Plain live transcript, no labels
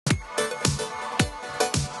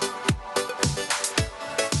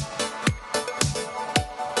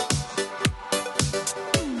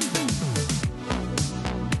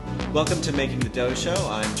Welcome to Making the Dough Show.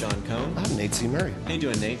 I'm John Cohn. I'm Nate C. Murray. How you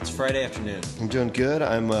doing, Nate? It's Friday afternoon. I'm doing good.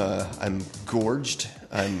 I'm gorged.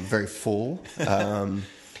 I'm very full.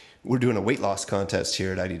 We're doing a weight loss contest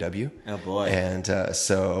here at IDW. Oh, boy. And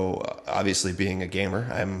so, obviously, being a gamer,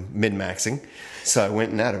 I'm min-maxing. So I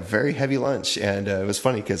went and had a very heavy lunch. And it was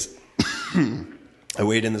funny because I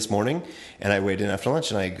weighed in this morning, and I weighed in after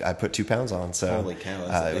lunch, and I put 2 pounds on. So holy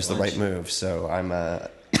cow, it was the right move. So I'm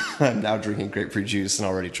now drinking grapefruit juice and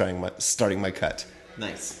already starting my cut.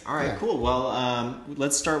 Nice. All right, cool. Well,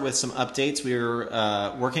 let's start with some updates. We're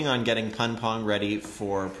working on getting Pun Pong ready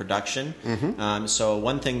for production. Mm-hmm. So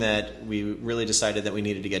one thing that we really decided that we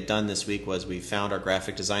needed to get done this week was we found our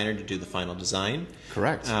graphic designer to do the final design.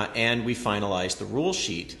 Correct. And we finalized the rule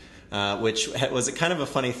sheet. Which was kind of a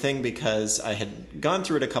funny thing because I had gone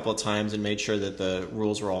through it a couple of times and made sure that the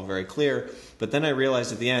rules were all very clear. But then I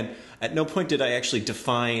realized at the end, at no point did I actually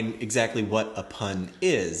define exactly what a pun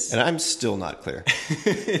is. And I'm still not clear.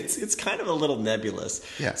 It's kind of a little nebulous.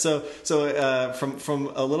 Yeah. So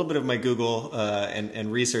from a little bit of my Google and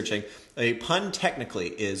researching, a pun technically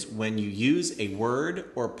is when you use a word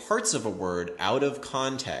or parts of a word out of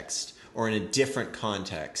context or in a different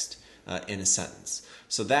context in a sentence.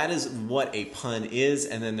 So that is what a pun is,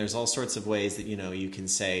 and then there's all sorts of ways that you can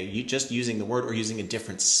say just using the word or using a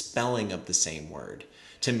different spelling of the same word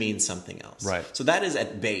to mean something else. Right. So that is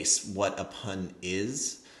at base what a pun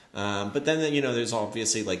is. But then there's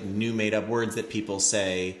obviously like new made up words that people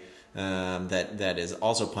say that is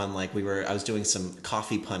also pun. Like I was doing some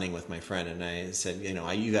coffee punning with my friend, and I said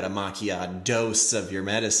you got a macchiato dose of your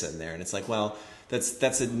medicine there, and it's like, well,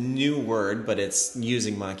 That's a new word, but it's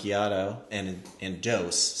using macchiato and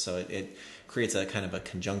dose, so it creates a kind of a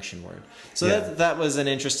conjunction word. So that was an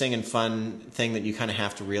interesting and fun thing that you kind of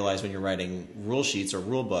have to realize when you're writing rule sheets or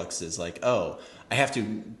rule books is like, oh, I have to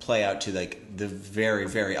play out to like the very,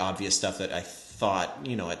 very obvious stuff that I thought,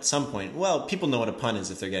 at some point, well, people know what a pun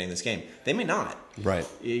is if they're getting this game. They may not. Right.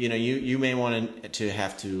 You may want to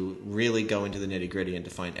have to really go into the nitty-gritty and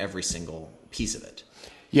define every single piece of it.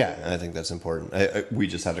 Yeah, I think that's important. We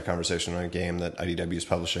just had a conversation on a game that IDW is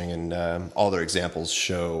publishing, and all their examples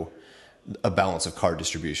show a balance of card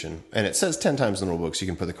distribution. And it says 10 times in the rule books you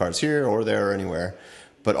can put the cards here or there or anywhere,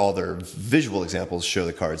 but all their visual examples show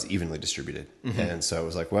the cards evenly distributed. Mm-hmm. And so I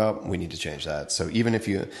was like, well, we need to change that. So even if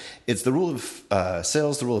it's the rule of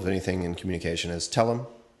sales, the rule of anything in communication is tell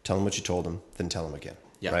them what you told them, then tell them again.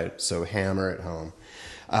 Yeah. Right? So hammer it home.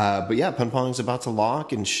 But yeah, Pun Pong's about to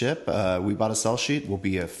lock and ship. We bought a sell sheet. Will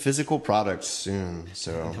be a physical product soon.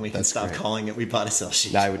 So and we can stop calling it. We bought a sell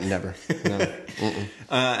sheet. I would never. No.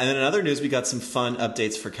 And then in other news, we got some fun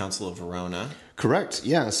updates for Council of Verona. Correct.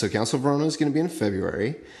 Yeah. So Council of Verona is going to be in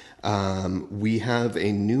February. We have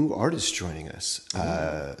a new artist joining us.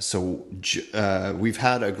 We've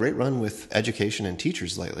had a great run with education and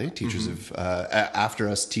teachers lately. Teachers have after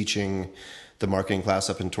us teaching the marketing class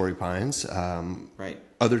up in Torrey Pines. Right.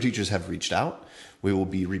 Other teachers have reached out. We will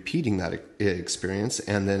be repeating that experience.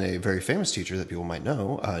 And then a very famous teacher that people might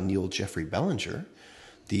know, Neil Jeffrey Bellinger,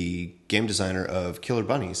 the game designer of Killer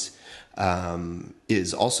Bunnies,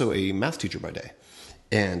 is also a math teacher by day.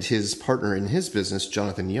 And his partner in his business,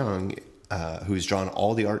 Jonathan Young, who's drawn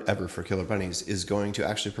all the art ever for Killer Bunnies, is going to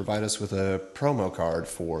actually provide us with a promo card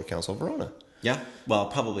for Council of Verona. Yeah, well,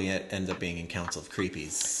 probably it ends up being in Council of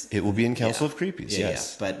Creepies. It will be in Council of Creepies,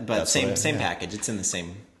 yes. Yeah. But same package. It's in the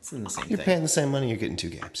same. It's in the same. You're thing. paying the same money. You're getting 2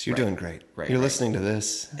 games. You're doing great. You're listening to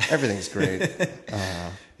this. Everything's great.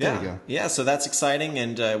 There you go. Yeah. So that's exciting,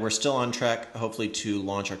 and we're still on track, hopefully, to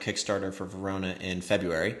launch our Kickstarter for Verona in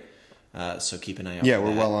February. So keep an eye out. Yeah, for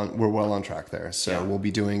we're well on track there. So we'll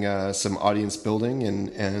be doing some audience building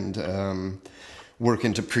and work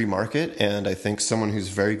into pre-market, and I think someone who's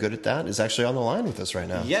very good at that is actually on the line with us right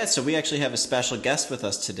now. Yeah, so we actually have a special guest with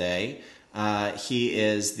us today. He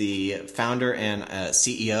is the founder and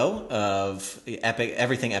CEO of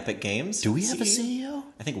Everything Epic Games. Do we have a CEO?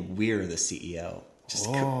 I think we're the CEO. Just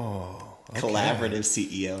okay. Collaborative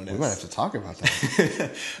CEO. We might have to talk about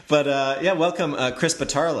that. But welcome, Chris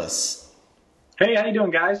Batarlis. Hey, how you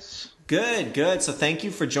doing, guys? Good. So thank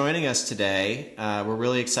you for joining us today. We're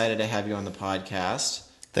really excited to have you on the podcast.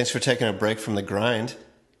 Thanks for taking a break from the grind.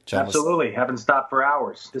 John, absolutely. Haven't stopped for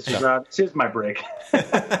hours. This is my break.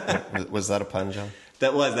 Was that a pun, John?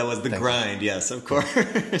 That was the grind, yes, of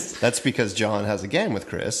course. That's because John has a game with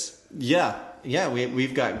Chris. Yeah,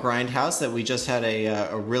 we've got Grindhouse that we just had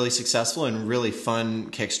a really successful and really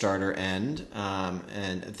fun Kickstarter end.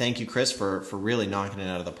 And thank you, Chris, for really knocking it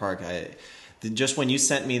out of the park. just when you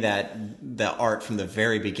sent me the art from the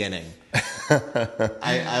very beginning,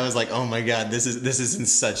 I was like, oh my God, this is in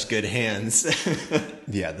such good hands.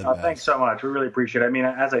 Yeah, the best. Thanks so much. We really appreciate it. I mean,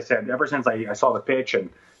 as I said, ever since I saw the pitch and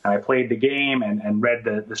I played the game and read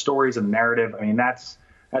the stories and the narrative, I mean, that's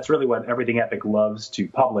really what Everything Epic loves to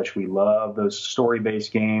publish. We love those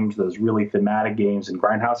story-based games, those really thematic games, and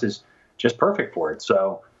Grindhouse is just perfect for it.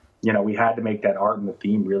 So, you know, we had to make that art and the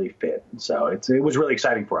theme really fit. So it was really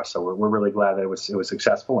exciting for us. So we're really glad that it was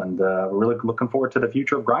successful, and we're really looking forward to the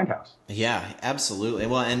future of Grindhouse. Yeah, absolutely.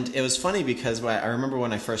 Well, and it was funny because I remember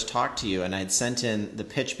when I first talked to you, and I'd sent in the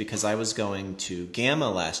pitch because I was going to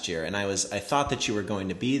GAMA last year, and I thought that you were going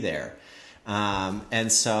to be there.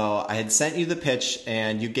 And so I had sent you the pitch,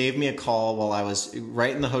 and you gave me a call while I was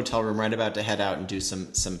right in the hotel room, right about to head out and do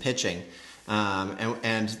some pitching.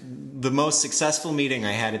 And the most successful meeting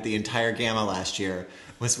I had at the entire GAMA last year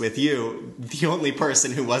was with you, the only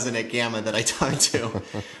person who wasn't at GAMA that I talked to,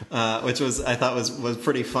 which I thought was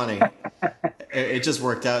pretty funny. It just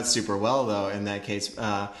worked out super well, though, in that case.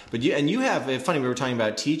 But you have, funny, we were talking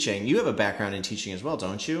about teaching. You have a background in teaching as well,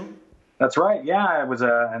 don't you? That's right. Yeah, I was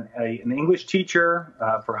an English teacher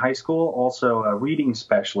for high school, also a reading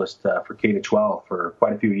specialist for K-12 for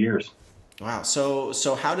quite a few years. Wow. So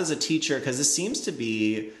how does a teacher, because this seems to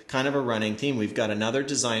be kind of a running theme. We've got another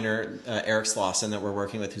designer, Eric Slauson, that we're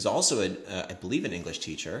working with, who's also, I believe, an English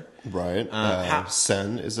teacher. Right.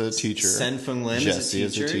 Sen is a teacher. Sen Fung Lin Jesse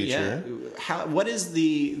is a teacher. Yeah. What is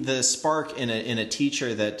the spark in a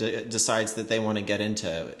teacher that decides that they want to get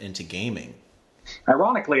into gaming?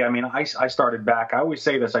 Ironically, I mean, I started back, I always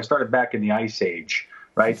say this, I started back in the Ice Age,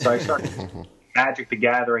 right? So I started Magic the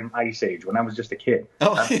Gathering Ice Age when I was just a kid.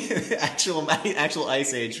 Oh, actual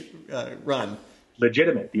Ice Age run.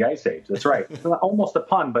 Legitimate, the Ice Age, that's right. Almost a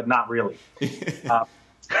pun, but not really.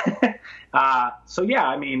 So yeah,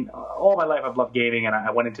 I mean, all my life I've loved gaming, and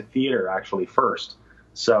I went into theater actually first.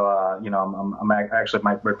 So, you know, I'm actually,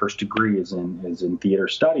 my first degree is in theater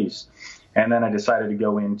studies. And then I decided to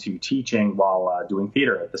go into teaching while doing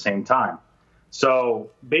theater at the same time. So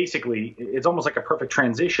basically, it's almost like a perfect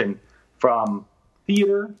transition from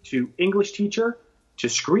theater to English teacher to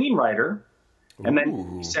screenwriter. And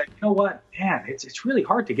then he said, you know what, man, it's really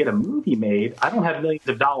hard to get a movie made. I don't have millions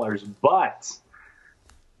of dollars, but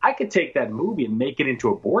I could take that movie and make it into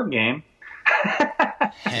a board game.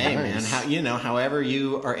 Hey, nice. Man, however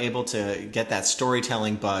you are able to get that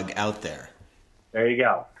storytelling bug out there. There you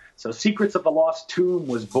go. So Secrets of the Lost Tomb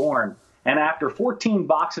was born. And after 14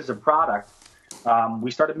 boxes of product,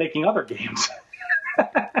 we started making other games.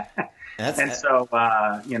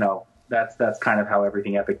 So, you know, that's kind of how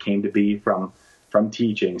Everything Epic came to be from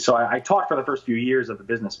teaching. So I taught for the first few years of the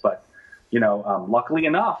business, but, you know, luckily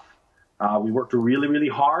enough, we worked really, really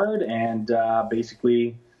hard, and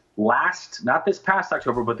basically not this past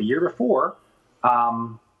October, but the year before,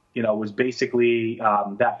 you know, was basically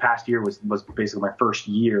that past year was basically my first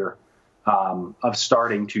year of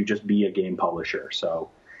starting to just be a game publisher.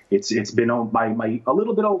 So it's been my a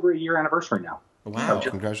little bit over a year anniversary now. Wow!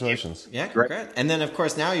 Congratulations! Yeah, congrats. And then of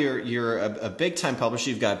course now you're a big time publisher.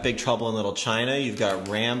 You've got Big Trouble in Little China. You've got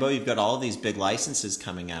Rambo. You've got all of these big licenses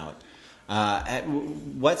coming out.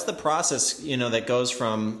 What's the process, you know, that goes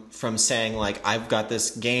from saying like, I've got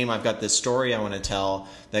this game, I've got this story I want to tell,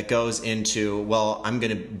 that goes into, well, I'm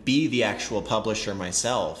going to be the actual publisher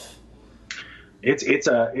myself? It's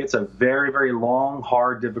a very, very long,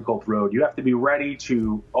 hard, difficult road. You have to be ready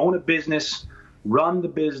to own a business, run the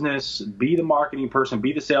business, be the marketing person,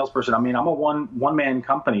 be the salesperson. I mean, I'm a one-man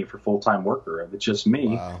company for full-time worker. It's just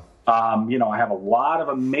me. Wow. You know, I have a lot of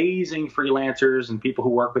amazing freelancers and people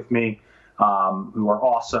who work with me, who are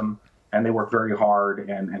awesome, and they work very hard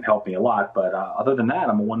and help me a lot. But other than that,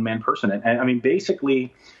 I'm a one-man person. And I mean,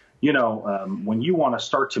 basically, you know, when you want to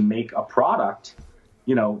start to make a product,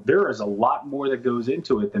 you know, there is a lot more that goes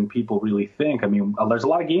into it than people really think. I mean, there's a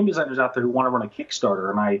lot of game designers out there who want to run a Kickstarter,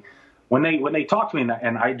 and when they talk to me,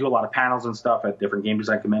 and I do a lot of panels and stuff at different game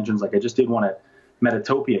design conventions, like I just did one at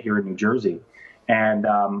Metatopia here in New Jersey. And,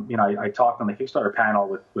 you know, I talked on the Kickstarter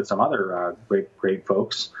panel with some other great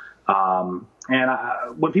folks.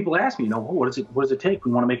 When people ask me, you know, what does it take?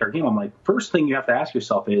 We want to make our game. I'm like, first thing you have to ask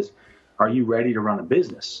yourself is, are you ready to run a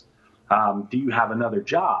business? Do you have another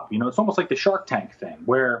job? You know, it's almost like the Shark Tank thing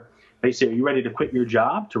where they say, are you ready to quit your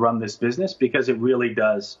job to run this business? Because it really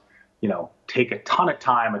does, you know, take a ton of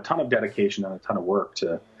time, a ton of dedication, and a ton of work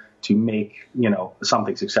to make, you know,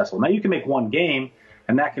 something successful. Now, you can make one game,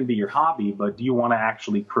 and that can be your hobby, but do you want to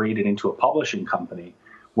actually create it into a publishing company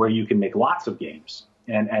where you can make lots of games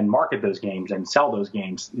and market those games and sell those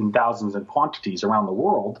games in thousands and quantities around the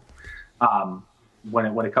world?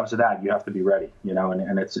 when it comes to that, you have to be ready,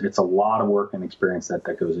 and it's a lot of work and experience that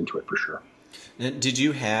goes into it for sure. Did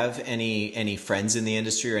you have any friends in the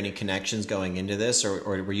industry or any connections going into this, or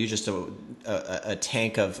were you just a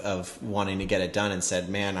tank of wanting to get it done and said,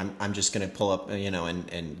 man, I'm just going to pull up,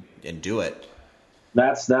 and do it?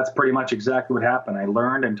 That's pretty much exactly what happened. I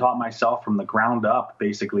learned and taught myself from the ground up,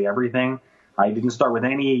 basically everything. I didn't start with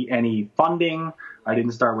any funding. I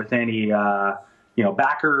didn't start with any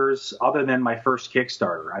backers other than my first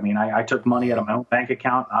Kickstarter. I mean, I took money out of my own bank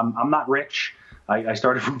account. I'm not rich. I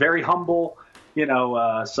started from very humble,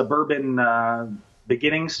 suburban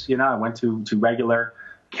beginnings. I went to regular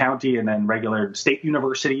county and then regular state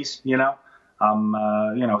universities.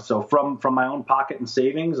 So from my own pocket and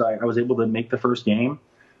savings, I was able to make the first game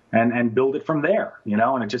and build it from there.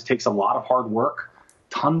 And it just takes a lot of hard work,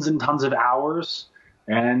 tons and tons of hours,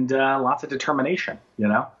 and lots of determination.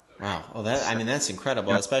 Wow. Well, that's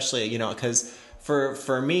incredible, especially because.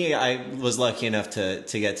 For me, I was lucky enough to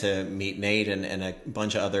get to meet Nate and a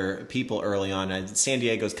bunch of other people early on. San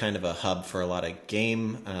Diego's kind of a hub for a lot of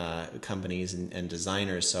game companies and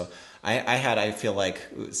designers. So I feel like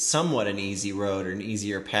somewhat an easy road or an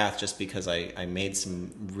easier path just because I made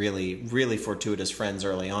some really, really fortuitous friends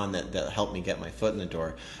early on that helped me get my foot in the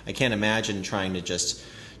door. I can't imagine trying to just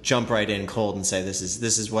jump right in cold and say, this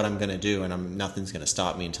is what I'm going to do and nothing's going to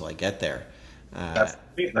stop me until I get there.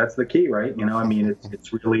 That's the key, right?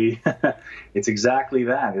 It's really, it's exactly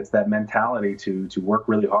that. It's that mentality to work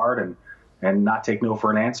really hard and not take no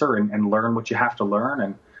for an answer and learn what you have to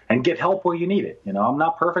learn and get help where you need it. I'm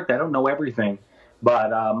not perfect. I don't know everything,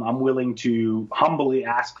 but I'm willing to humbly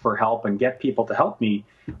ask for help and get people to help me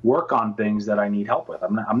work on things that I need help with.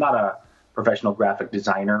 I'm not a professional graphic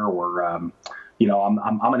designer or, I'm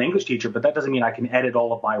an English teacher, but that doesn't mean I can edit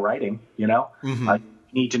all of my writing, Mm-hmm.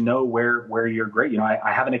 Need to know where you're great.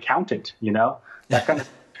 I have an accountant, that kind of.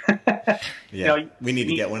 Yeah, we need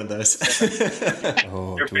to get one of those.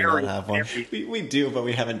 Oh, do we not have one? We do, but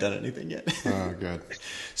we haven't done anything yet. Oh, good.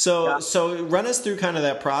 So run us through kind of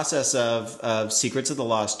that process of Secrets of the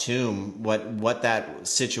Lost Tomb. What that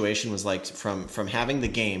situation was like from having the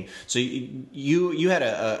game. So you had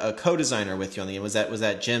a co-designer with you on the game. Was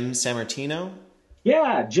that Jim Sammartino?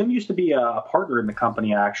 Yeah, Jim used to be a partner in the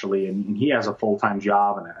company, actually, and he has a full-time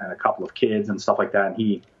job and a couple of kids and stuff like that, and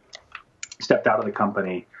he stepped out of the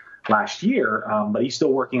company last year, but he's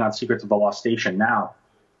still working on Secrets of the Lost Station now.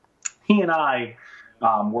 He and I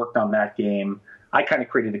worked on that game. I kind of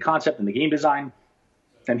created the concept and the game design,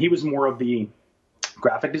 and he was more of the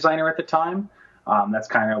graphic designer at the time. That's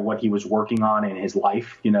kind of what he was working on in his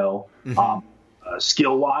life, Mm-hmm.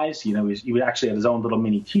 Skill-wise, he actually had his own little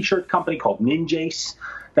mini T-shirt company called Ninjace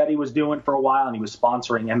that he was doing for a while, and he was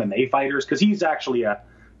sponsoring MMA fighters because he's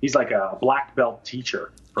like a black belt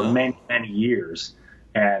teacher for many years.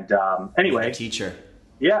 And anyway, a teacher,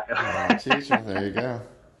 yeah, teacher. There you go.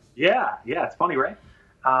 Yeah, it's funny, right?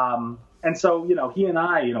 And so he and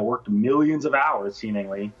I worked millions of hours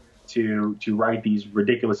seemingly to write these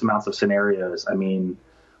ridiculous amounts of scenarios. I mean,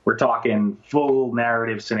 we're talking full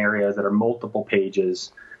narrative scenarios that are multiple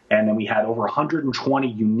pages. And then we had over 120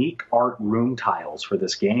 unique art room tiles for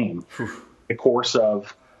this game. The course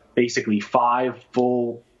of basically 5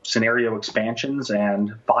 full scenario expansions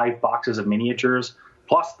and 5 boxes of miniatures,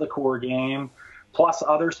 plus the core game, plus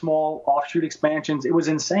other small offshoot expansions. It was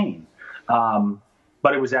insane.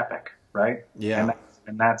 But it was epic, right? Yeah.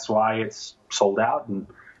 And that's why it's sold out. And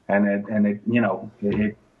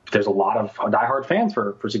there's a lot of diehard fans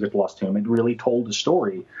for Secrets of the Lost Tomb. It really told a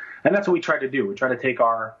story. And that's what we try to do. We try to take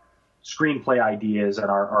our screenplay ideas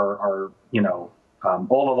and our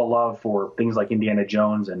all of the love for things like Indiana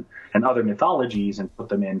Jones and other mythologies and put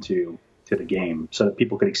them into the game so that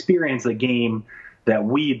people could experience the game that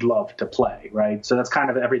we'd love to play, right? So that's kind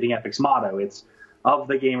of Everything Epic's motto. It's of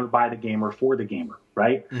the gamer, by the gamer, for the gamer,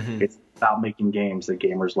 right? Mm-hmm. It's about making games that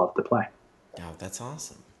gamers love to play. Oh, that's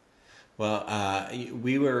awesome. Well,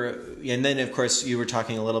 and then of course you were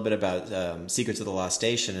talking a little bit about Secrets of the Lost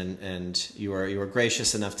Station, and you were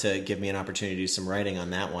gracious enough to give me an opportunity to do some writing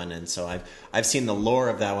on that one, and so I've seen the lore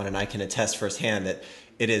of that one, and I can attest firsthand that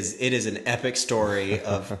it is an epic story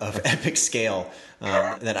of epic scale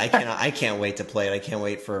that I can't wait to play it. I can't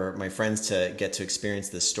wait for my friends to get to experience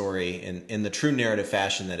this story in the true narrative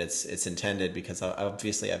fashion that it's intended, because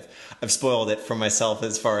obviously I've spoiled it for myself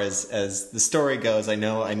as far as the story goes. I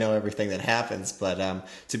know everything that happens, but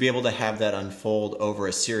to be able to have that unfold over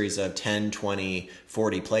a series of 10, 20,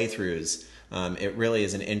 40 playthroughs, it really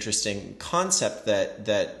is an interesting concept that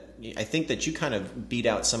I think that you kind of beat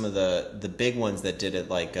out some of the big ones that did it,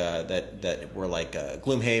 like that were like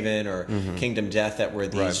Gloomhaven or Kingdom Death, that were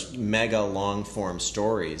these mega long form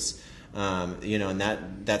stories. And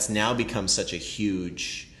that's now become such a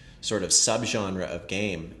huge sort of subgenre of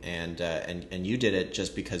game, and you did it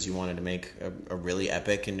just because you wanted to make a really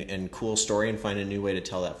epic and cool story and find a new way to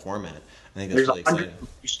tell that format. I think that's really exciting.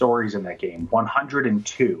 There's stories in that game,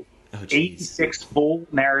 102, 86 full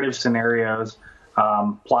narrative scenarios,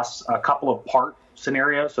 plus a couple of part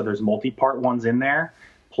scenarios. So there's multi-part ones in there,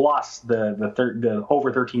 plus the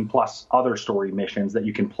over 13 plus other story missions that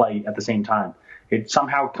you can play at the same time. It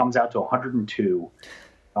somehow comes out to 102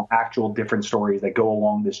 actual different stories that go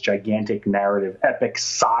along this gigantic narrative epic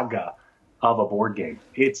saga of a board game.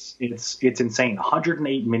 It's insane.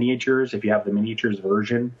 108 miniatures if you have the miniatures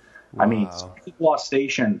version. Wow. I mean, Lost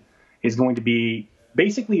Station is going to be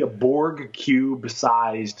basically a Borg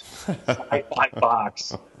cube-sized sci-fi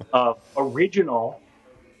box of original,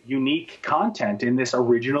 unique content in this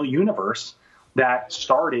original universe that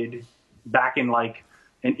started back in like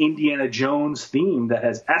an Indiana Jones theme that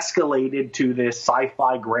has escalated to this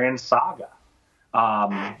sci-fi grand saga,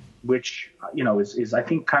 which, is I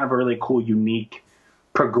think kind of a really cool, unique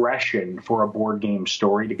progression for a board game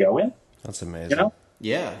story to go in. That's amazing.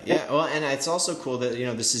 Yeah. Well, and it's also cool that,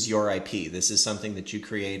 this is your IP. This is something that you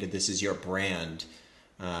created. This is your brand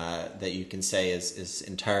that you can say is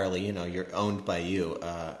entirely, you're owned by you,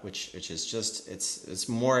 which is just, it's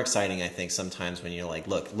more exciting, I think, sometimes when you're like,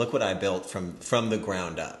 look what I built from the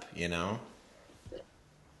ground up,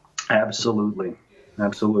 Absolutely.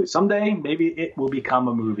 Someday, maybe it will become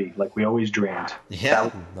a movie like we always dreamed. Yeah.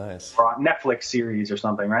 Nice. Or a Netflix series or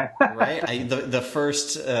something, right? Right. The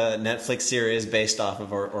first Netflix series based off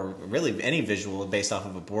of, or really any visual based off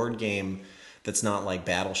of a board game that's not like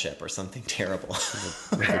Battleship or something terrible.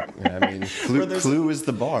 I mean, Clue is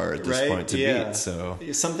the bar at this point to beat. So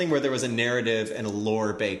something where there was a narrative and a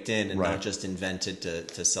lore baked in and not just invented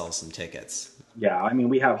to sell some tickets. Yeah, I mean,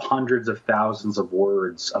 we have hundreds of thousands of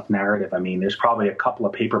words of narrative. I mean, there's probably a couple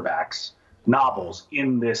of paperbacks, novels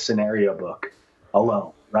in this scenario book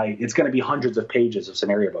alone, right? It's going to be hundreds of pages of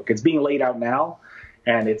scenario book. It's being laid out now,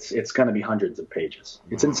 and it's going to be hundreds of pages.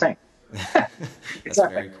 It's insane. That's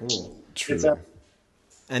very cool. True.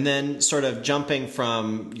 And then sort of jumping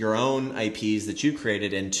from your own IPs that you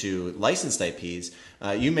created into licensed IPs,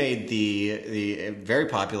 you made the very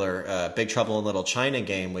popular Big Trouble in Little China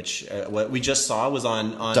game, which what we just saw was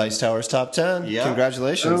on Dice Tower's Top 10. Yeah.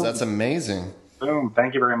 Congratulations. Boom. That's amazing. Boom.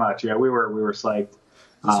 Thank you very much. Yeah, we were psyched.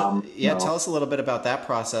 Tell us a little bit about that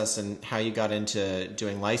process and how you got into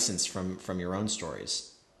doing license from your own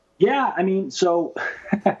stories. Yeah, I mean, so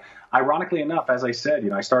ironically enough, as I said,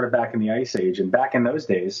 I started back in the Ice Age, and back in those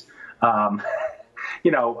days,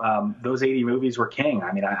 those 80 movies were king.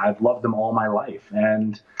 I mean, I've loved them all my life.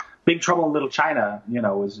 And Big Trouble in Little China,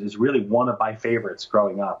 is really one of my favorites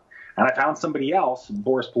growing up. And I found somebody else,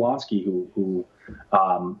 Boris Polonsky, who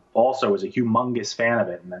also was a humongous fan of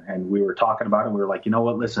it. And we were talking about it, and we were like, you know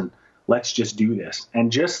what, listen, let's just do this.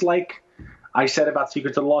 And just like I said about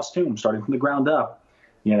Secrets of the Lost Tomb, starting from the ground up,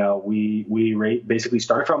 we basically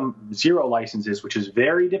started from 0 licenses, which is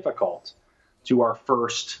very difficult, to our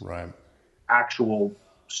first actual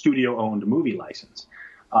studio-owned movie license.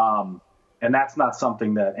 And that's not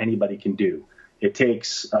something that anybody can do. It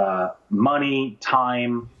takes money,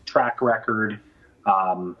 time, track record,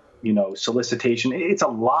 solicitation. It's a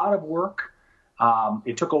lot of work.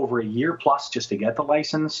 It took over a year plus just to get the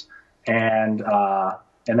license, and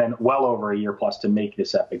then well over a year plus to make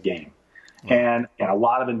this epic game. And a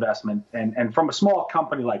lot of investment, and from a small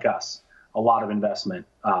company like us, a lot of investment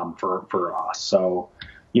for us. So,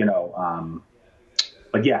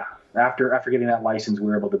 but yeah, after getting that license, we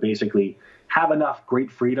were able to basically have enough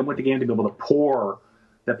great freedom with the game to be able to pour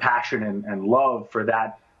the passion and love for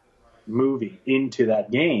that movie into that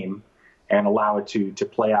game and allow it to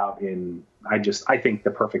play out in, I think, the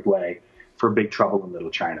perfect way for Big Trouble in Little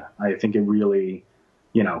China. I think it really,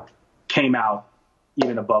 came out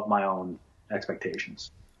even above my own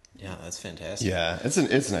expectations. Yeah, that's fantastic. Yeah, it's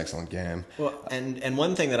an excellent game. Well, and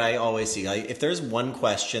one thing that I always see, if there's one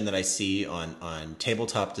question that I see on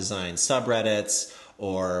tabletop design subreddits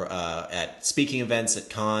or at speaking events at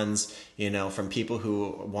cons, from people who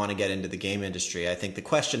want to get into the game industry, I think the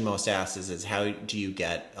question most asked is how do you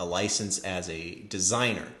get a license as a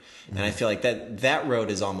designer? And I feel like that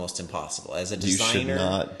road is almost impossible. As a designer, you should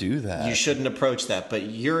not do that. You shouldn't approach that. But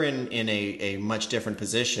you're in a much different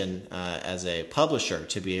position as a publisher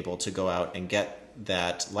to be able to go out and get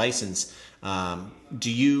that license.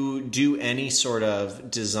 Do you do any sort of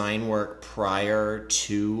design work prior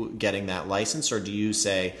to getting that license, or do you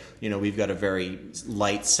say, we've got a very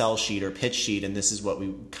light sell sheet or pitch sheet, and this is what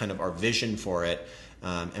we kind of our vision for it,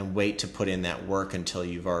 and wait to put in that work until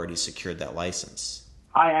you've already secured that license?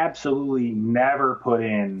 I absolutely never put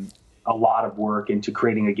in a lot of work into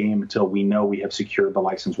creating a game until we know we have secured the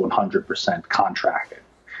license 100% contracted.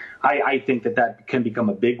 I think that can become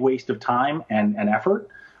a big waste of time and effort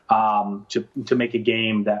to make a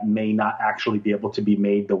game that may not actually be able to be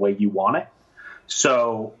made the way you want it.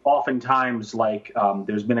 So oftentimes,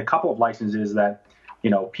 there's been a couple of licenses that,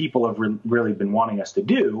 people have really been wanting us to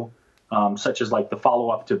do, such as like the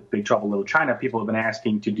follow-up to Big Trouble in Little China. People have been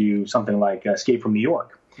asking to do something like Escape from New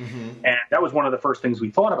York. Mm-hmm. And that was one of the first things we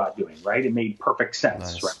thought about doing, right? It made perfect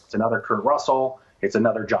sense, Nice. right? It's another Kurt Russell. It's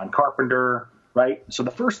another John Carpenter, right? So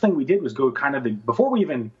the first thing we did was go before we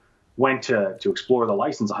even went to explore the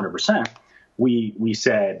license 100%, we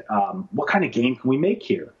said, what kind of game can we make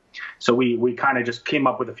here? So we kind of just came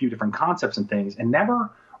up with a few different concepts and things and never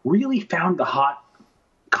really found the hot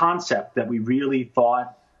concept that we really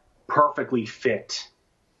thought perfectly fit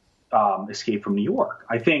Escape from New York.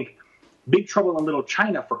 I think Big Trouble in Little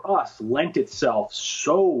China for us lent itself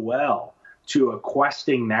so well to a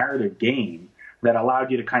questing narrative game that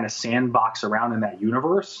allowed you to kind of sandbox around in that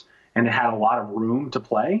universe, and it had a lot of room to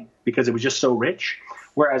play because it was just so rich.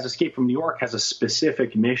 Whereas Escape from New York has a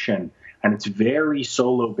specific mission, and it's very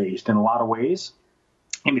solo based in a lot of ways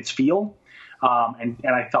in its feel. And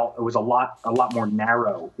I felt it was a lot more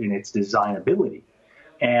narrow in its designability.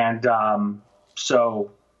 And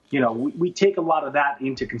so, we take a lot of that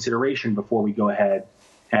into consideration before we go ahead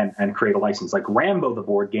and create a license. Like Rambo, the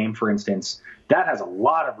board game, for instance, that has a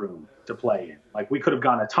lot of room to play in. Like we could have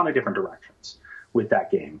gone a ton of different directions with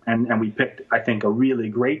that game. And we picked, I think, a really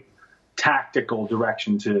great tactical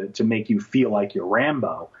direction to make you feel like you're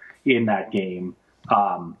Rambo in that game.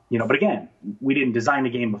 But again, we didn't design the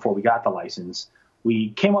game before we got the license.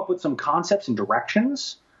 We came up with some concepts and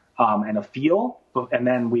directions and a feel, and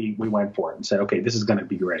then we went for it and said, okay, this is going to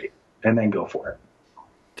be great, and then go for it.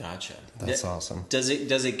 Gotcha. That's awesome. Does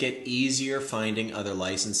it get easier finding other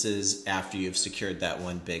licenses after you've secured that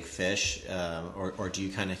one big fish, or do you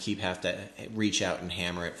kind of have to reach out and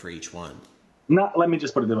hammer it for each one? Let me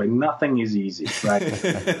just put it this way: nothing is easy,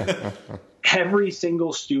 right? Every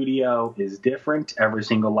single studio is different. Every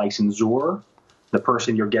single licensor, the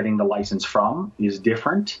person you're getting the license from, is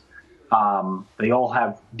different. They all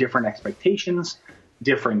have different expectations,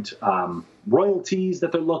 different royalties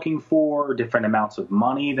that they're looking for, different amounts of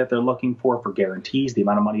money that they're looking for guarantees, the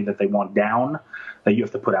amount of money that they want down that you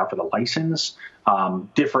have to put out for the license,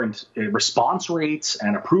 different response rates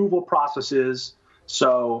and approval processes.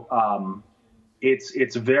 So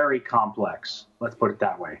it's very complex. Let's put it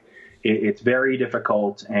that way. It's very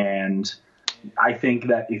difficult. And I think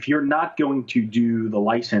that if you're not going to do the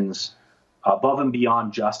license above and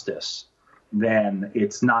beyond justice, then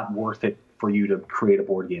it's not worth it for you to create a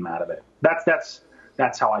board game out of it.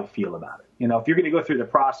 That's how I feel about it. If you're going to go through the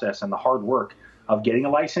process and the hard work of getting a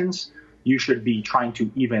license, you should be trying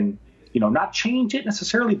to even, not change it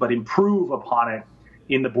necessarily, but improve upon it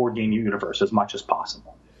in the board game universe as much as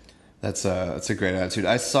possible. That's a great attitude.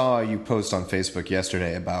 I saw you post on Facebook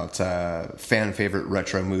yesterday about fan favorite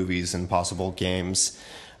retro movies and possible games.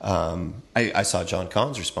 I saw John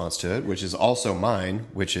Kahn's response to it, which is also mine,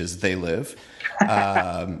 which is They Live.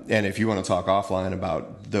 And if you want to talk offline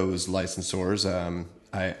about those licensors,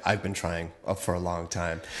 I've been trying for a long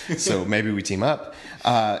time. So maybe we team up.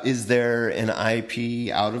 Is there an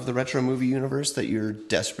IP out of the retro movie universe that you're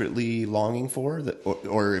desperately longing for?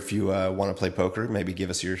 Or if you want to play poker, maybe give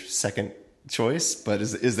us your second choice. But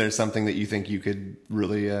is there something that you think you could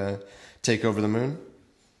really take over the moon?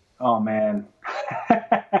 Oh, man.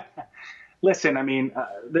 Listen, I mean,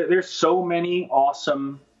 there's so many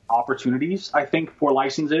awesome opportunities, I think, for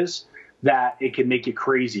licenses that it can make you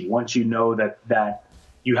crazy once you know that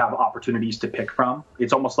you have opportunities to pick from.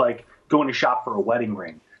 It's almost like going to shop for a wedding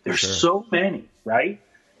ring. There's so many, right?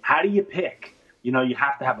 How do you pick? You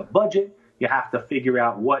have to have a budget. You have to figure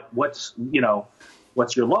out what's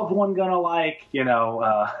your loved one gonna like,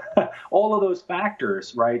 all of those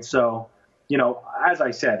factors, right? So, as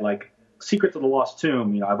I said, like Secrets of the Lost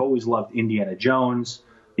Tomb, I've always loved Indiana Jones.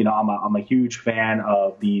 I'm a huge fan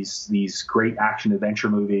of these great action adventure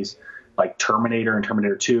movies like Terminator and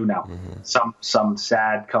Terminator 2. Now, some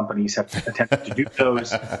sad companies have attempted to do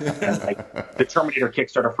those, and like the Terminator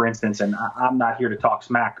Kickstarter, for instance. And I'm not here to talk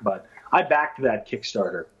smack, but I backed that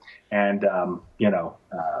Kickstarter, and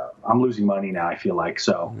I'm losing money now, I feel like.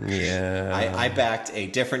 So yeah, I backed a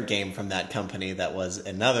different game from that company that was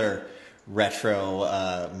another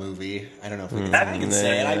retro movie. I don't know if we can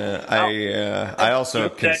say it. I also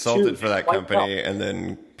consulted for that company and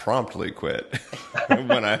then promptly quit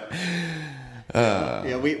when I.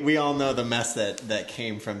 Yeah, we all know the mess that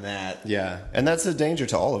came from that. Yeah, and that's a danger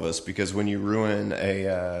to all of us, because when you ruin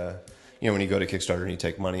when you go to Kickstarter and you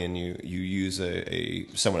take money and you use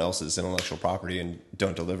someone else's intellectual property and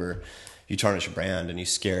don't deliver, you tarnish a brand and you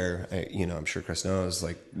scare. I'm sure Chris knows,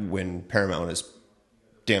 like, when Paramount is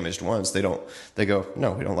damaged once, they go,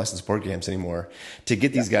 no, we don't license board games anymore. To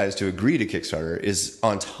get these guys to agree to Kickstarter is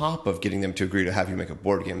on top of getting them to agree to have you make a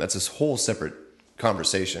board game. That's this whole separate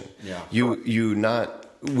conversation. Yeah.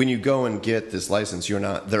 When you go and get this license,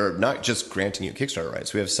 they're not just granting you Kickstarter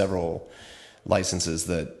rights. We have several licenses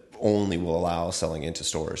that only will allow selling into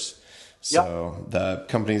stores. So the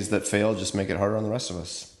companies that fail just make it harder on the rest of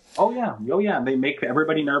us. Oh yeah. They make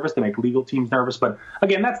everybody nervous. They make legal teams nervous. But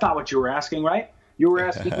again, that's not what you were asking, right? You were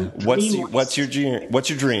asking what's your dream? What's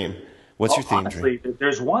your theme honestly, dream?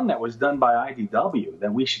 There's one that was done by IDW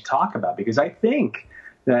that we should talk about, because I think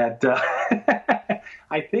that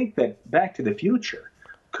Back to the Future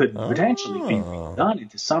could potentially be done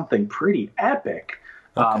into something pretty epic,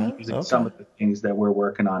 using some of the things that we're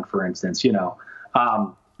working on. For instance,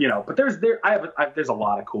 but there's a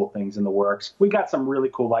lot of cool things in the works. We got some really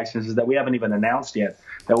cool licenses that we haven't even announced yet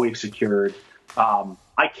that we've secured.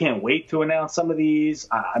 I can't wait to announce some of these.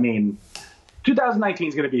 2019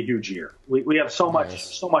 is going to be a huge year. We have so much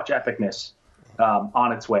epicness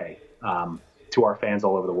on its way to our fans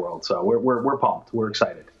all over the world. So we're pumped. We're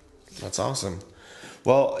excited. That's awesome.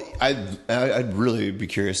 Well, I'd really be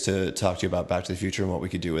curious to talk to you about Back to the Future and what we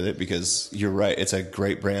could do with it, because you're right. It's a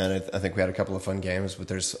great brand. I think we had a couple of fun games, but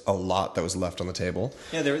there's a lot that was left on the table.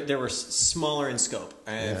 Yeah, there were smaller in scope.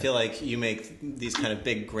 I feel like you make these kind of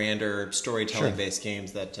big, grander, storytelling-based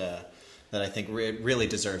games that I think really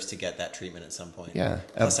deserves to get that treatment at some point. Yeah.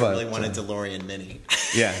 Plus, I really want a DeLorean Mini.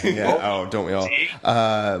 Yeah. Oh, don't we all?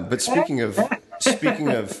 But speaking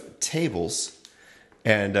of tables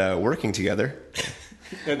and working together.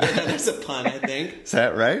 There's a pun, I think. Is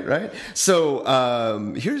that right?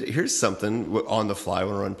 So here's something on the fly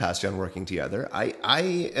when we're on Past on working together.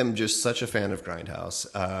 I am just such a fan of Grindhouse,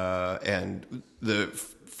 and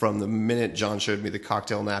from the minute John showed me the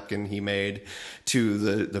cocktail napkin he made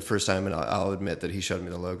to the first time, and I'll admit that he showed me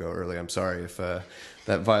the logo early. I'm sorry if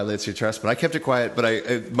that violates your trust, but I kept it quiet.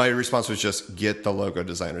 But my response was just get the logo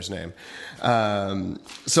designer's name.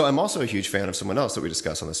 So I'm also a huge fan of someone else that we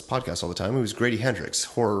discuss on this podcast all the time, who's Grady Hendrix,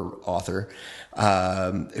 horror author,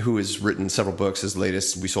 who has written several books. His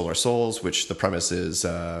latest, We Sold Our Souls, which the premise is,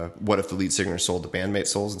 what if the lead singer sold the bandmate's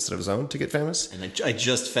souls instead of his own to get famous? And I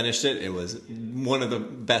just finished it. It was one of the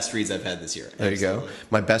best reads I've had this year. There Absolutely. You go.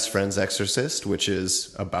 My Best Friend's Exorcist, which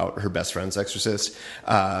is about her best friend's exorcist.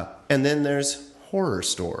 And then there's Horror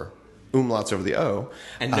Store, umlauts over the O.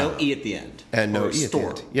 And no E at the end. And no Horror E at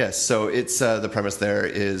Store. the end. Yes, so it's the premise there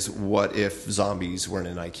is, what if zombies weren't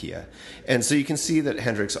in IKEA? And so you can see that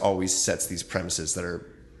Hendrix always sets these premises that are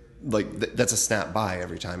like, that's a snap by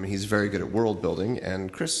every time. And he's very good at world building,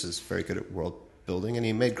 and Chris is very good at world building, and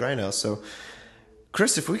he made Grindhouse. So,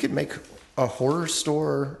 Chris, if we could make a Horror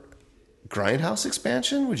Store Grindhouse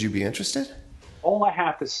expansion, would you be interested? All I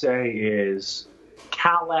have to say is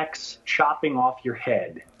Calyx chopping off your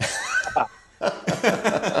head.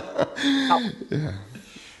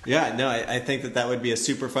 Yeah, no, I think that would be a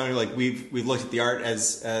super fun. Like we've looked at the art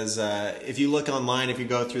as if you look online, if you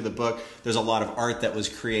go through the book, there's a lot of art that was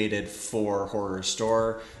created for Horror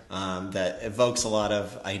Store that evokes a lot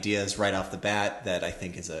of ideas right off the bat that I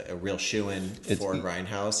think is a real shoo-in for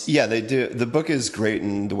Grindhouse. Yeah, they do. The book is great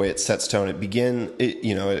in the way it sets tone.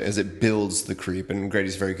 As it builds the creep, and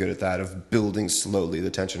Grady's very good at that, of building slowly the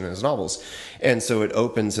tension in his novels. And so it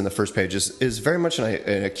opens in the first page is very much an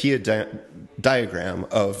IKEA diagram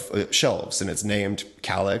of shelves, and it's named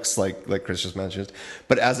Calyx, like Chris just mentioned.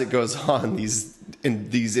 But as it goes on, these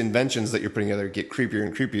inventions that you're putting together get creepier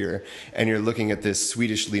and creepier, and you're looking at this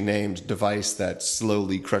Swedishly named device that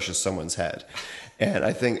slowly crushes someone's head. And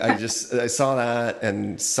I think I saw that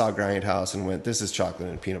and saw Grindhouse and went, this is chocolate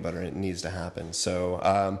and peanut butter, and it needs to happen.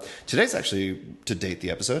 So today's actually, to date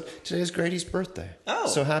the episode, today is Grady's birthday. Oh.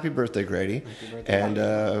 So happy birthday, Grady. Happy birthday. And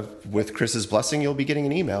with Chris's blessing, you'll be getting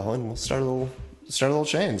an email, and we'll start a little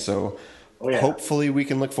chain. So hopefully we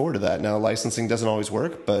can look forward to that. Now, licensing doesn't always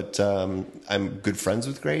work, but I'm good friends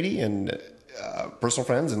with Grady and personal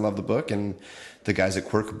friends, and love the book. And the guys at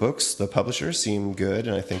Quirk Books, the publisher, seem good,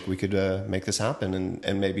 and I think we could make this happen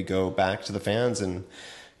and maybe go back to the fans. And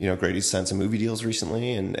Grady's signed some movie deals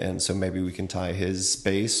recently, and so maybe we can tie his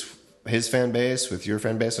fan base with your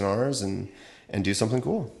fan base and ours, and do something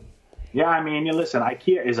cool. Yeah, I mean, you listen,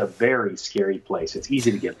 IKEA is a very scary place. It's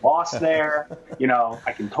easy to get lost there.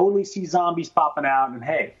 I can totally see zombies popping out. And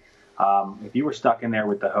hey, if you were stuck in there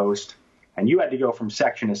with the host and you had to go from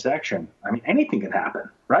section to section, I mean, anything can happen,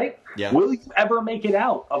 right? Yeah. Will you ever make it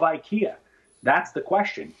out of IKEA? That's the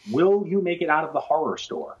question. Will you make it out of the horror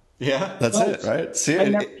store? Yeah, that's it, right? See,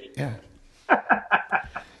 yeah.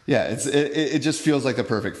 Yeah, it just feels like the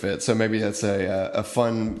perfect fit. So maybe it's a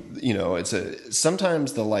fun,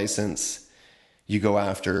 sometimes the license you go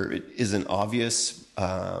after it isn't obvious,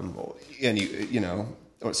 and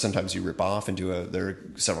or sometimes you rip off and there are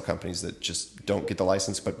several companies that just don't get the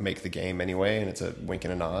license but make the game anyway, and it's a wink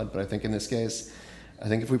and a nod. But I think in this case,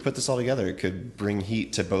 if we put this all together, it could bring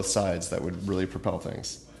heat to both sides that would really propel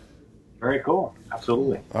things. Very cool.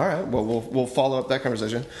 Absolutely. All right. Well, we'll follow up that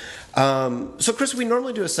conversation. So, Chris, we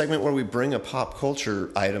normally do a segment where we bring a pop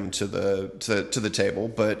culture item to the table,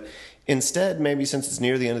 but instead, maybe since it's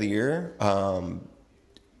near the end of the year,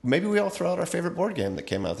 maybe we all throw out our favorite board game that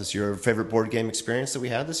came out this year, our favorite board game experience that we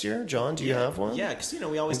had this year. John, do you have one? Yeah, because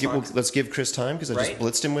we always talk. Let's give Chris time because I just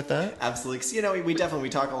blitzed him with that. Absolutely, because we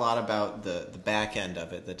talk a lot about the back end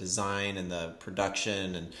of it, the design and the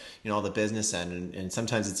production, and all the business end, and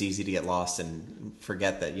sometimes it's easy to get lost and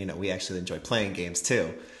forget that we actually enjoy playing games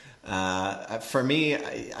too. For me,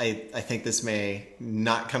 I think this may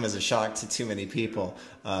not come as a shock to too many people.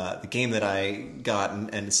 The game that I got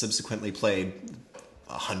and subsequently played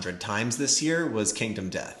 100 times this year was Kingdom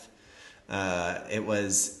Death.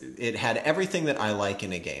 It had everything that I like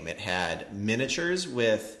in a game. It had miniatures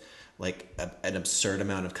with an absurd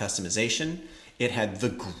amount of customization. It had the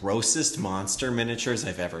grossest monster miniatures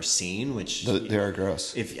I've ever seen, which they are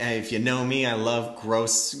gross. If you know me, I love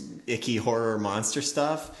gross, icky horror monster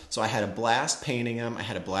stuff. So I had a blast painting them. I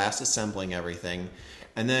had a blast assembling everything.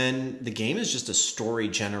 And then the game is just a story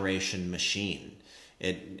generation machine.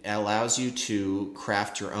 It allows you to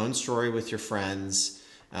craft your own story with your friends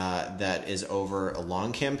that is over a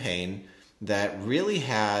long campaign that really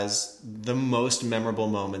has the most memorable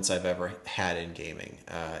moments I've ever had in gaming.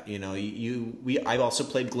 I also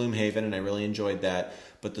played Gloomhaven and I really enjoyed that,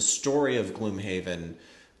 but the story of Gloomhaven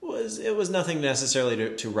was nothing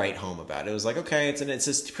necessarily to write home about. It was like, okay, it's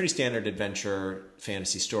a pretty standard adventure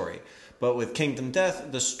fantasy story. But with Kingdom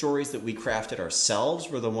Death, the stories that we crafted ourselves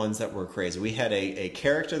were the ones that were crazy. We had a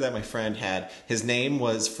character that my friend had. His name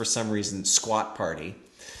was, for some reason, Squat Party.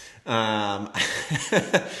 I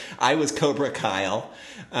was Cobra Kyle.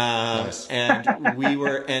 Nice. And we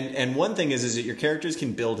were, and one thing is that your characters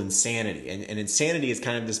can build insanity. And insanity is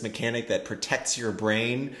kind of this mechanic that protects your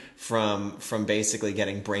brain from basically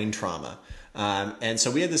getting brain trauma. And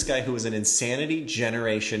so we had this guy who was an insanity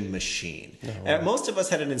generation machine. Most of us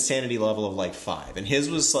had an insanity level of 5, and his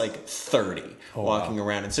was 30 walking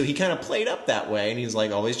around. And so he kind of played up that way, and he was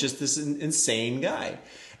always just this insane guy.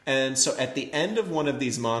 And so at the end of one of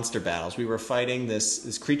these monster battles, we were fighting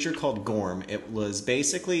this creature called Gorm. It was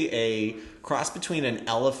basically a cross between an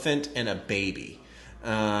elephant and a baby.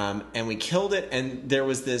 And we killed it, and there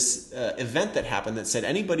was this event that happened that said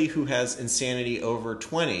anybody who has insanity over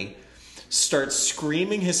 20 starts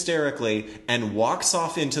screaming hysterically and walks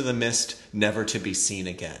off into the mist, never to be seen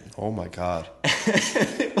again. Oh my God.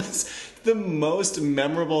 It was the most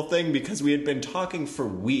memorable thing because we had been talking for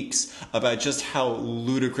weeks about just how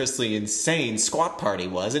ludicrously insane Squat Party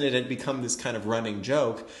was, and it had become this kind of running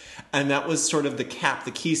joke. And that was sort of the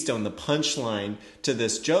keystone, the punchline to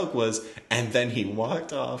this joke was, and then he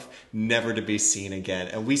walked off, never to be seen again.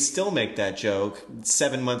 And we still make that joke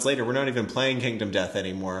 7 months later. We're not even playing Kingdom Death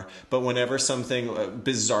anymore. But whenever something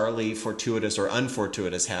bizarrely fortuitous or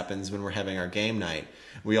unfortuitous happens when we're having our game night,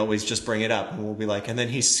 we always just bring it up and we'll be like, and then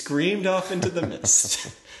he screamed off into the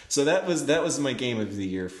mist. So that was my game of the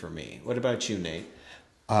year for me. What about you, Nate?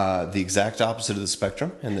 The exact opposite of the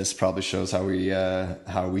spectrum, and this probably shows how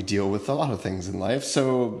we deal with a lot of things in life.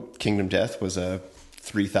 So, Kingdom Death was a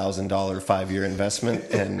 $3,000 5-year investment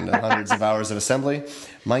and hundreds of hours of assembly.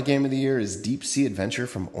 My game of the year is Deep Sea Adventure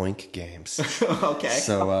from Oink Games. Okay.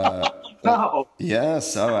 So, No.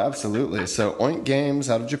 yes, oh, absolutely. So, Oink Games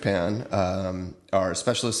out of Japan are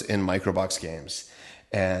specialists in microbox games.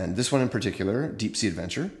 And this one in particular, Deep Sea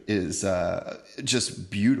Adventure, is just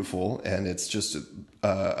beautiful. And it's just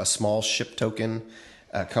a small ship token,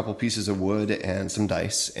 a couple pieces of wood, and some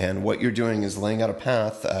dice. And what you're doing is laying out a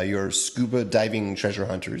path. You're scuba diving treasure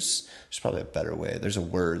hunters. There's probably a better way. There's a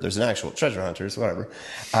word. There's an actual treasure hunters, whatever.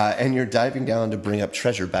 And you're diving down to bring up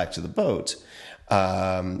treasure back to the boat.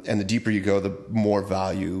 And the deeper you go, the more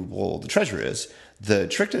valuable the treasure is. The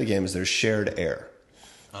trick to the game is there's shared air.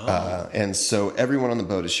 And so everyone on the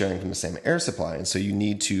boat is sharing from the same air supply. And so you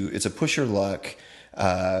need to, it's a push your luck,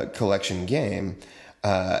 collection game.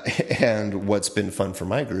 And what's been fun for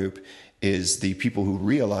my group is the people who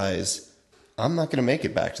realize I'm not going to make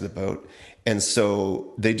it back to the boat. And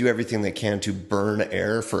so they do everything they can to burn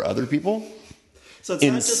air for other people. So it's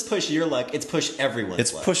not just push your luck, it's push everyone's luck.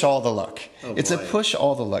 It's push all the luck. Oh, it's boy. a push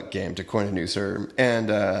all the luck game, to coin a new term.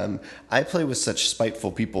 And I play with such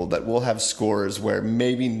spiteful people that we'll have scores where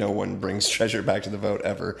maybe no one brings treasure back to the boat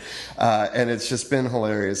ever. And it's just been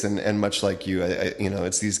hilarious. And much like you,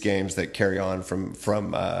 it's these games that carry on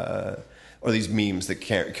from or these memes that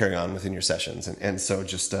carry on within your sessions. And so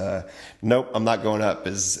just, nope, I'm not going up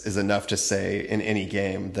is enough to say in any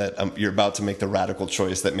game that you're about to make the radical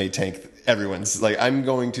choice that may tank everyone's. Like, I'm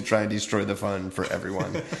going to try and destroy the fun for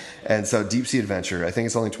everyone. And so Deep Sea Adventure, I think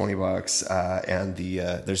it's only $20, and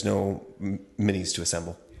there's no minis to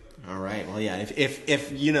assemble. All right. Well, yeah.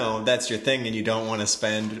 If you know that's your thing, and you don't want to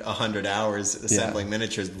spend 100 hours assembling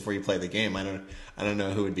miniatures before you play the game, I don't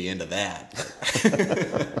know who would be into that.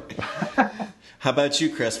 How about you,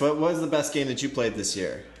 Chris? What was the best game that you played this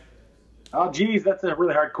year? Oh, geez, that's a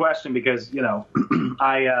really hard question because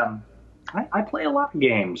I play a lot of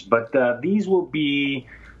games, but these will be.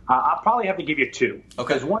 I'll probably have to give you two.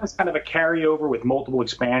 Okay. Because one is kind of a carryover with multiple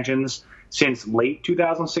expansions since late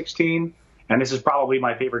 2016. And this is probably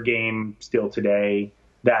my favorite game still today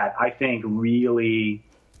that I think really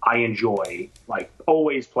I enjoy, like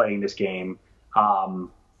always playing this game.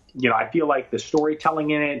 I feel like the storytelling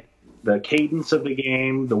in it, the cadence of the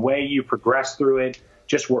game, the way you progress through it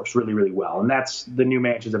just works really, really well. And that's the new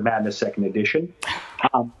Mansions of Madness 2nd Edition.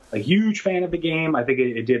 A huge fan of the game. I think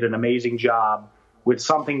it did an amazing job with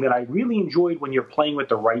something that I really enjoyed when you're playing with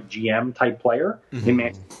the right GM type player in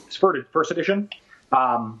Mansions First Edition.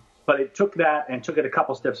 But it took that and took it a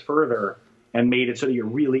couple steps further and made it so that you're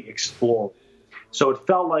really exploring. So it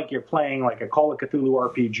felt like you're playing like a Call of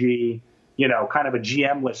Cthulhu RPG, kind of a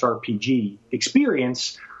GM-less RPG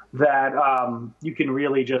experience that you can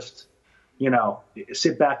really just,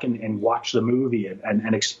 sit back and watch the movie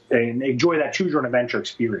and enjoy that choose-your-own-adventure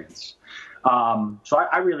experience. So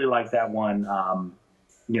I really like that one,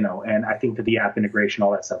 and I think that the app integration,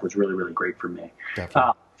 all that stuff was really, really great for me.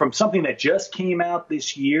 From something that just came out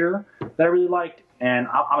this year that I really liked, and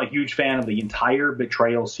I'm a huge fan of the entire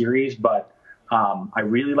Betrayal series, but I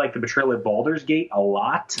really like the Betrayal at Baldur's Gate a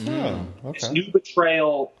lot. Okay. This new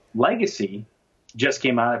Betrayal Legacy just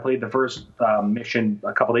came out. I played the first mission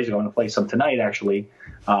a couple days ago. I'm going to play some tonight, actually.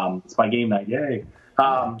 It's my game night. Yay.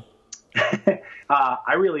 I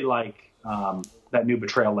really like that new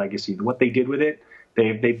Betrayal Legacy. What they did with it,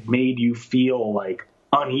 they've made you feel like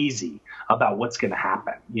uneasy about what's going to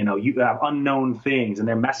happen. You have unknown things, and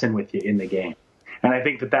they're messing with you in the game. And I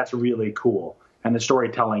think that that's really cool. And the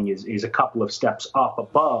storytelling is a couple of steps up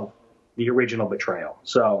above the original Betrayal.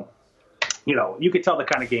 So, you could tell the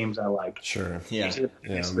kind of games I like. Sure. Yeah.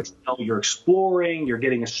 You're exploring, you're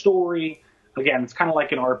getting a story. Again, it's kind of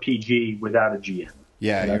like an RPG without a GM.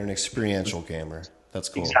 Yeah, you're an experiential gamer. That's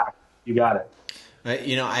cool. Exactly. You got it. I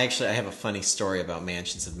have a funny story about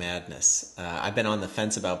Mansions of Madness. I've been on the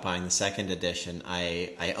fence about buying the 2nd edition.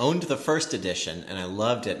 I owned the 1st edition, and I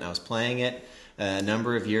loved it, and I was playing it a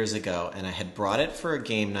number of years ago, and I had brought it for a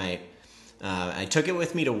game night. I took it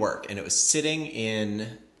with me to work, and it was sitting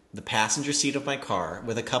in the passenger seat of my car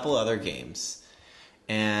with a couple other games.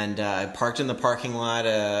 And I parked in the parking lot.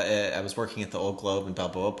 I was working at the Old Globe in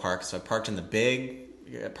Balboa Park, so I parked in the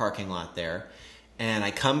big parking lot there. And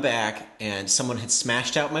I come back, and someone had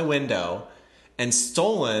smashed out my window and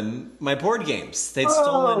stolen my board games. They'd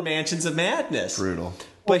stolen Mansions of Madness. Brutal.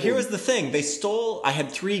 But here was the thing. I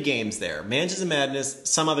had 3 games there. Mansions of Madness,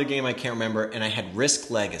 some other game I can't remember, and I had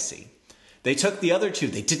Risk Legacy. They took the other 2.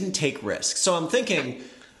 They didn't take Risk. So I'm thinking,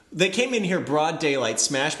 they came in here broad daylight,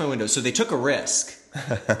 smashed my window, so they took a risk.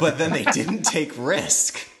 But then they didn't take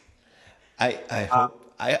Risk. I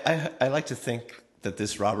hope I like to think that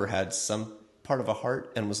this robber had some part of a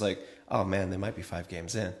heart and was like, oh man, they might be 5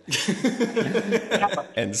 games in.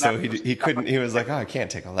 And so he couldn't, he was like, oh, I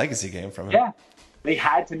can't take a legacy game from him. Yeah. They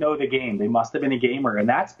had to know the game. They must have been a gamer, and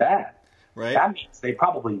that's bad. Right. That means they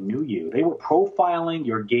probably knew you. They were profiling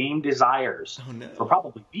your game desires for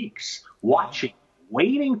probably weeks, watching,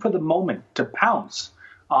 waiting for the moment to pounce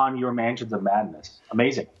on your Mansions of Madness.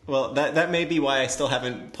 Amazing. Well, that may be why I still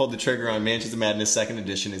haven't pulled the trigger on Mansions of Madness 2nd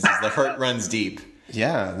Edition, is the hurt runs deep.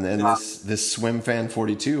 Yeah, and this Swim Fan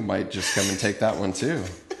 42 might just come and take that one too.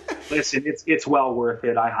 Listen, it's well worth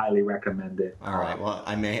it. I highly recommend it. All right. Well,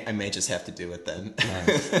 I may just have to do it then.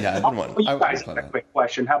 Yeah, I didn't want. You guys have a quick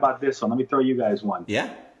question. How about this one? Let me throw you guys one.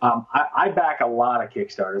 Yeah. I back a lot of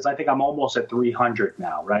Kickstarters. I think I'm almost at 300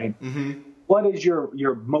 now. Right. Mm-hmm. What is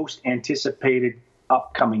your most anticipated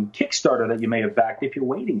upcoming Kickstarter that you may have backed if you're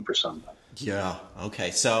waiting for somebody. Yeah.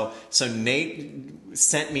 Okay. So Nate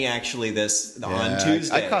sent me actually this on Yeah,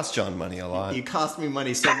 Tuesday. I cost John money a lot. You cost me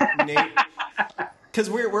money. So Nate, because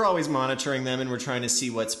we're always monitoring them and we're trying to see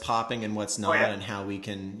what's popping and what's not and how we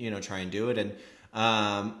can try and do it. And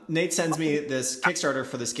Nate sends me this Kickstarter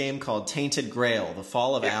for this game called Tainted Grail: The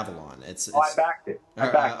Fall of Avalon. It's I backed it.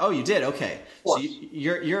 Oh, you did? Okay. So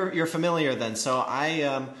you're familiar then. So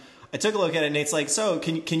I took a look at it, and Nate's like, so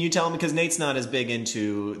can you tell him, because Nate's not as big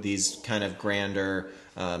into these kind of grander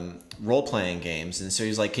role-playing games, and so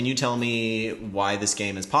he's like, can you tell me why this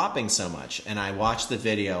game is popping so much? And I watched the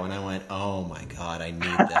video, and I went, oh my God, I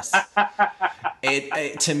need this.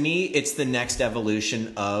 To me, it's the next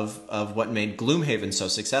evolution of what made Gloomhaven so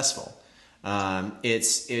successful.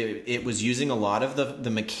 It was using a lot of the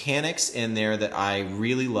mechanics in there that I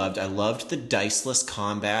really loved. I loved the diceless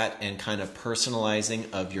combat and kind of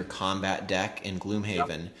personalizing of your combat deck in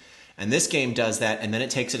Gloomhaven. Yep. And this game does that, and then it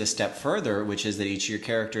takes it a step further, which is that each of your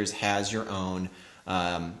characters has your own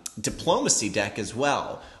diplomacy deck as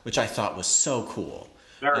well, which I thought was so cool.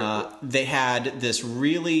 They had this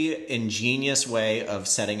really ingenious way of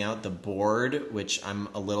setting out the board, which I'm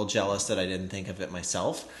a little jealous that I didn't think of it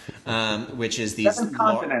myself, which is these... 7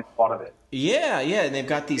 continents thought of it. Yeah, and they've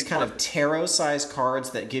got these kind of tarot-sized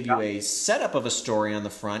cards that give you a setup of a story on the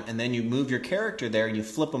front, and then you move your character there and you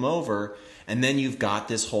flip them over, and then you've got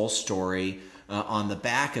this whole story on the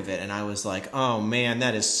back of it. And I was like, oh man,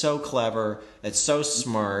 that is so clever. That's so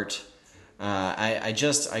smart. I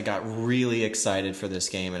got really excited for this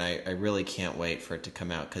game, and I really can't wait for it to come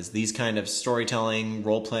out, because these kind of storytelling,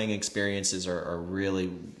 role-playing experiences are really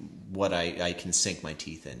what I can sink my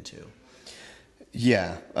teeth into.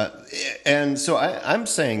 Yeah. And so I'm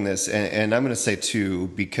saying this, and I'm going to say too,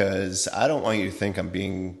 because I don't want you to think I'm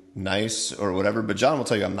being nice or whatever, but John will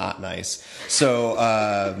tell you I'm not nice. So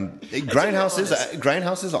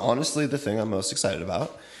Grindhouse is honestly the thing I'm most excited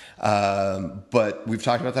about. But we've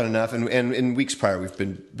talked about that enough, and in weeks prior we've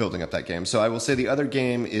been building up that game. So I will say the other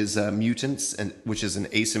game is Mutants, which is an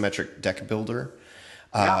asymmetric deck builder,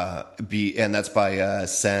 and that's by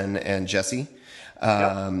Sen and Jesse.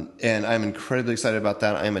 And I'm incredibly excited about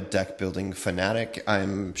that. I am a deck building fanatic.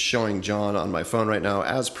 I'm showing John on my phone right now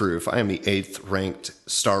as proof. I am the 8th ranked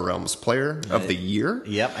Star Realms player of the year.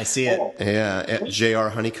 Yep, I see it. Yeah, JR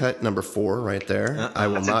Honeycutt, number 4 right there. I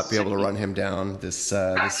will not be able to run him down this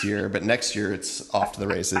year, but next year it's off to the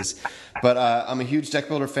races. But I'm a huge deck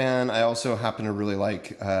builder fan. I also happen to really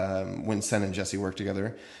like when Sen and Jesse work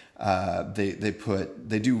together.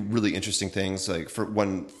 They do really interesting things. Like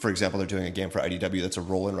for example, they're doing a game for IDW that's a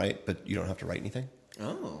roll and write, but you don't have to write anything.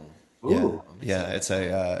 Oh, yeah. It's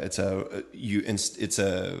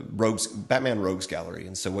a Batman Rogues Gallery,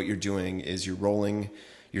 and so what you're doing is you're rolling,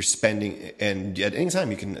 you're spending, and at any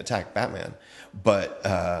time you can attack Batman, but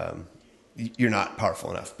you're not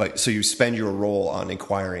powerful enough. But so you spend your roll on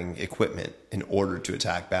acquiring equipment in order to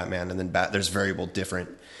attack Batman, and then there's variable different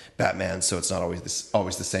Batman, so it's not always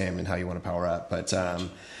the same in how you want to power up. But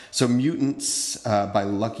so Mutants by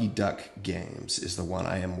Lucky Duck Games is the one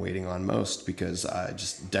I am waiting on most, because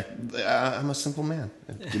I'm a simple man.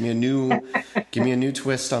 Give me a new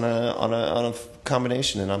twist on a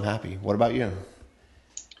combination, and I'm happy. What about you?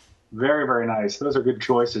 Very, very nice. Those are good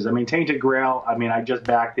choices. I mean, Tainted Grail, I just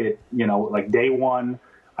backed it, like day one.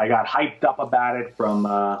 I got hyped up about it from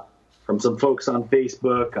some folks on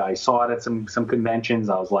Facebook. I saw it at some conventions.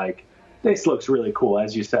 I was like, this looks really cool.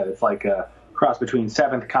 As you said, it's like a cross between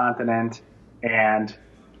Seventh Continent and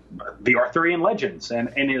the Arthurian legends, and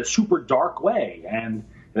in a super dark way. And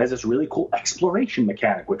it has this really cool exploration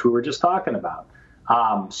mechanic, which we were just talking about.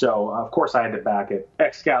 So, of course, I had to back it.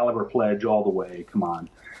 Excalibur pledge all the way. Come on.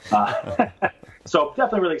 So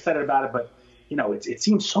definitely really excited about it, but it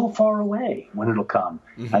seems so far away when it'll come.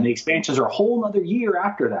 Mm-hmm. And the expansions are a whole other year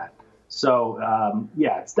after that. So,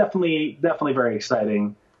 it's definitely very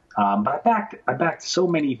exciting. But I backed so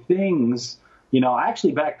many things. I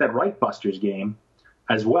actually backed that Rightbusters game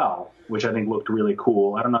as well, which I think looked really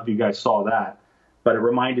cool. I don't know if you guys saw that, but it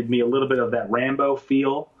reminded me a little bit of that Rambo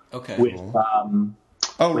feel. Okay. With,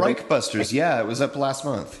 Rightbusters. Yeah, it was up last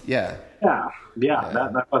month. Yeah. That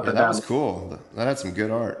was cool. That had some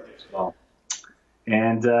good art. So,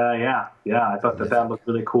 and I thought that looked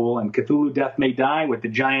really cool. And Cthulhu Death May Die with the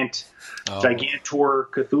Gigantor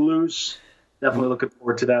Cthulhus. Definitely looking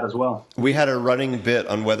forward to that as well. We had a running bit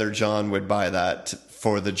on whether John would buy that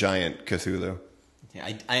for the giant Cthulhu.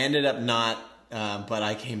 Yeah, I ended up not, but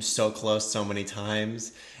I came so close so many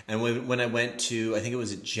times. And when I went to, I think it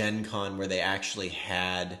was at Gen Con, where they actually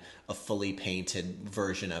had a fully painted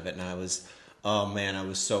version of it, and I was Oh man, I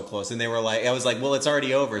was so close. And they were like, I was like, well, it's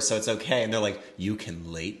already over, so it's okay. And they're like, you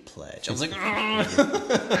can late pledge. I was like,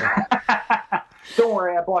 don't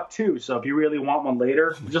worry, I bought 2. So if you really want one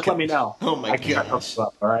later, just let me know. Oh my gosh!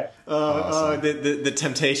 All right. Awesome. The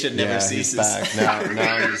temptation never ceases. He's back.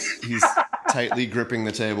 Now he's tightly gripping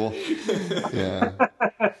the table. Yeah.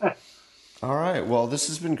 All right. Well, this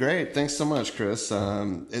has been great. Thanks so much, Chris.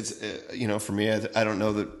 It's for me, I don't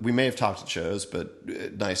know that we may have talked at shows, but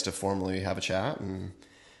nice to formally have a chat. And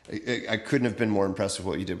I couldn't have been more impressed with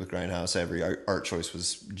what you did with Grindhouse. Every art choice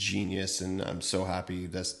was genius, and I'm so happy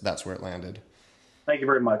that's where it landed. Thank you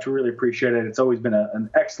very much. We really appreciate it. It's always been an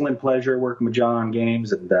excellent pleasure working with John on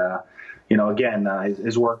games, and again,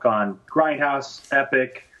 his work on Grindhouse,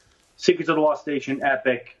 epic. Secrets of the Lost Station,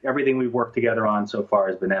 epic. Everything we've worked together on so far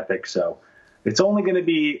has been epic. So it's only going to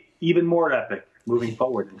be even more epic moving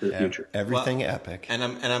forward into the future. Everything epic. And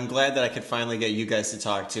I'm glad that I could finally get you guys to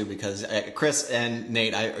talk to, because Chris and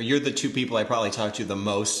Nate, you're the 2 people I probably talk to the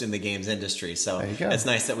most in the games industry. So it's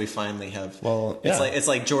nice that we finally have. Well, yeah. It's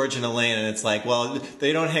like George and Elaine, and it's like, well,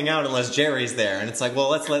 they don't hang out unless Jerry's there, and it's like, well,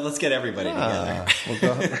 let's get everybody together.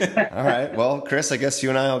 All right. Well, Chris, I guess you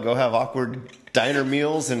and I will go have awkward diner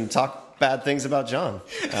meals and talk bad things about John.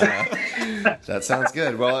 That sounds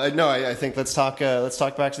good. Well, no, I think let's talk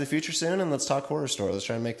Back to the Future soon, and let's talk Horror Store. Let's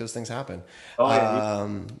try and make those things happen.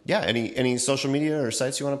 Any social media or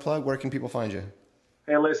sites you want to plug? Where can people find you?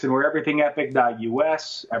 Hey, listen, we're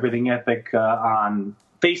everythingepic.us, Everything Epic on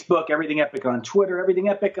Facebook, Everything Epic on Twitter, Everything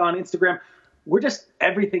Epic on Instagram. We're just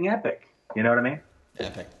Everything Epic. You know what I mean?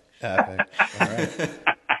 Epic. All right.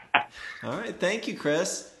 All right. Thank you,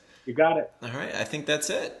 Chris. You got it. All right. I think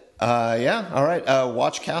that's it. All right.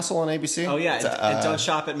 Watch Castle on ABC. Oh yeah, and don't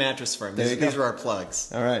shop at Mattress Firm. These are our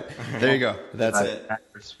plugs. All right. There you go. That's it.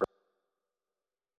 Mattress Firm.